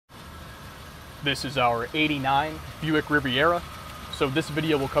This is our '89 Buick Riviera. So this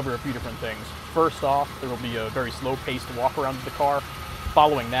video will cover a few different things. First off, there will be a very slow-paced walk around of the car.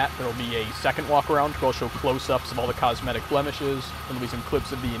 Following that, there will be a second walk around where I'll show close-ups of all the cosmetic blemishes, and there'll be some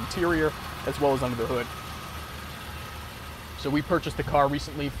clips of the interior as well as under the hood. So we purchased the car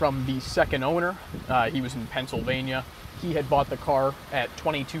recently from the second owner. He was in Pennsylvania. He had bought the car at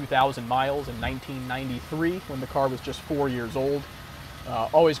 22,000 miles in 1993 when the car was just 4 years old.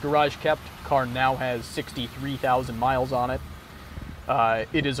 Always garage kept. Car now has 63,000 miles on it.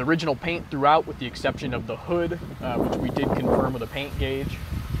 It is original paint throughout with the exception of the hood, which we did confirm with a paint gauge.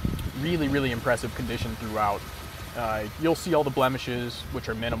 Really, really impressive condition throughout. You'll see all the blemishes, which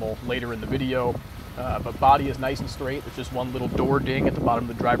are minimal, later in the video. But body is nice and straight. There's just one little door ding at the bottom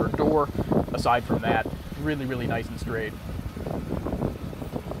of the driver door. Aside from that, really, really nice and straight.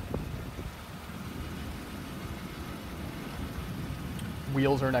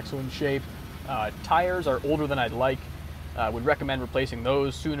 Wheels are in excellent shape. Tires are older than I'd like. Would recommend replacing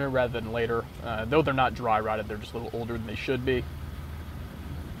those sooner rather than later. Though they're not dry rotted, they're just a little older than they should be.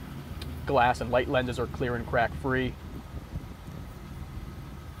 Glass and light lenses are clear and crack free.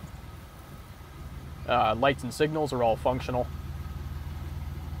 Lights and signals are all functional.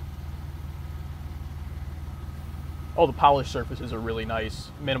 All the polished surfaces are really nice.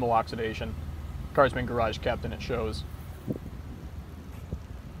 Minimal oxidation. Car's been garage kept and it shows.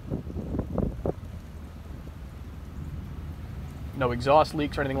 No exhaust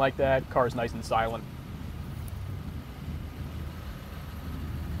leaks or anything like that. Car's nice and silent.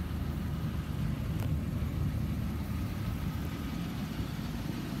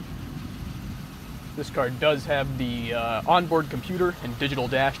 This car does have the onboard computer and digital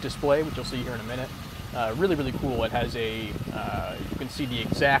dash display, which you'll see here in a minute. Really, really cool. It has a, you can see the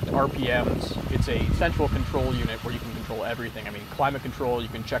exact RPMs. It's a central control unit where you can control everything. I mean, climate control, you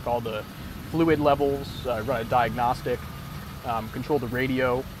can check all the fluid levels, run a diagnostic, control the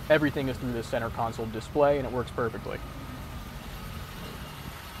radio. Everything is through the center console display, and it works perfectly.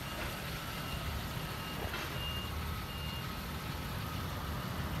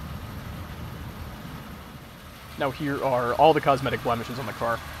 Now here are all the cosmetic blemishes on the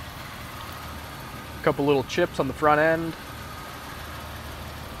car. A couple little chips on the front end.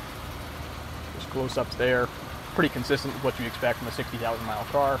 Just close-ups there. Pretty consistent with what you expect from a 60,000 mile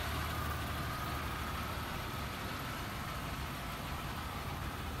car.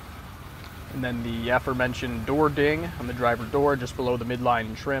 And then the aforementioned door ding on the driver door just below the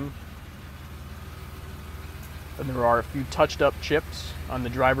midline trim. And there are a few touched up chips on the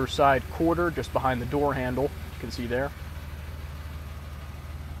driver's side quarter just behind the door handle. You can see there.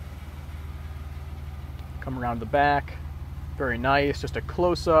 Come around the back, very nice, just a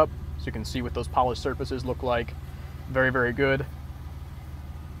close-up so you can see what those polished surfaces look like. Very, very good.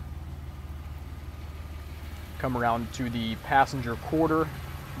 Come around to the passenger quarter.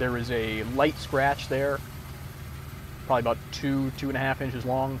 There is a light scratch there, probably about 2.5 inches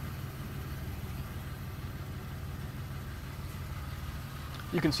long.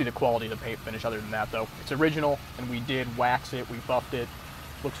 You can see the quality of the paint finish other than that though. It's original and we did wax it, we buffed it.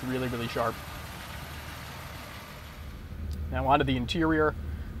 Looks really, really sharp. Now onto the interior.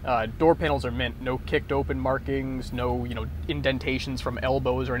 Door panels are mint. No kicked open markings, no indentations from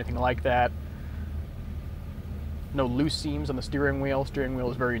elbows or anything like that. No loose seams on the steering wheel. Steering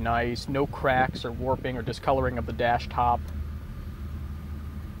wheel is very nice. No cracks or warping or discoloring of the dash top.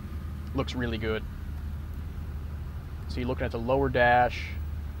 Looks really good. So you're looking at the lower dash.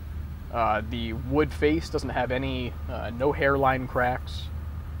 The wood face doesn't have any, no hairline cracks.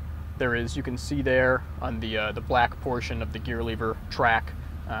 There is, you can see there on the black portion of the gear lever track,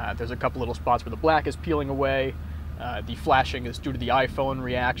 there's a couple little spots where the black is peeling away. The flashing is due to the iPhone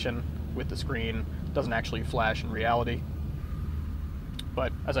reaction with the screen. It doesn't actually flash in reality.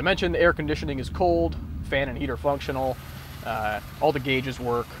 But as I mentioned, the air conditioning is cold, fan and heater functional, all the gauges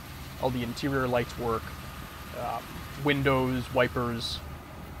work, all the interior lights work, windows, wipers,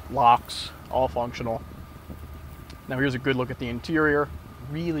 locks, all functional. Now here's a good look at the interior.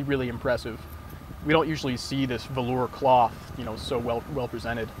 Really, really impressive. We don't usually see this velour cloth, so well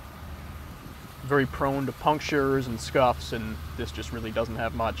presented. Very prone to punctures and scuffs, and this just really doesn't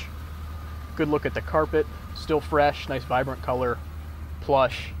have much. Good look at the carpet, still fresh, nice vibrant color,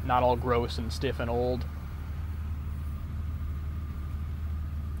 plush, not all gross and stiff and old.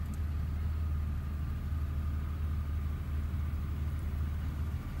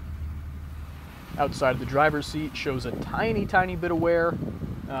 Outside of the driver's seat shows a tiny, tiny bit of wear.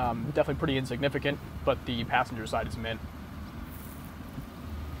 Definitely pretty insignificant, but the passenger side is mint.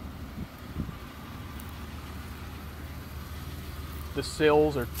 The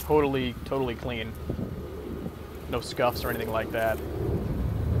sills are totally clean. No scuffs or anything like that.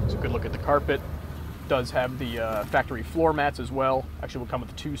 It's a good look at the carpet. Does have the factory floor mats as well. Actually, will come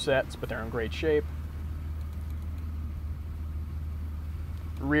with 2 sets, but they're in great shape.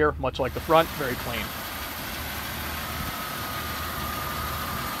 Rear, much like the front, very clean.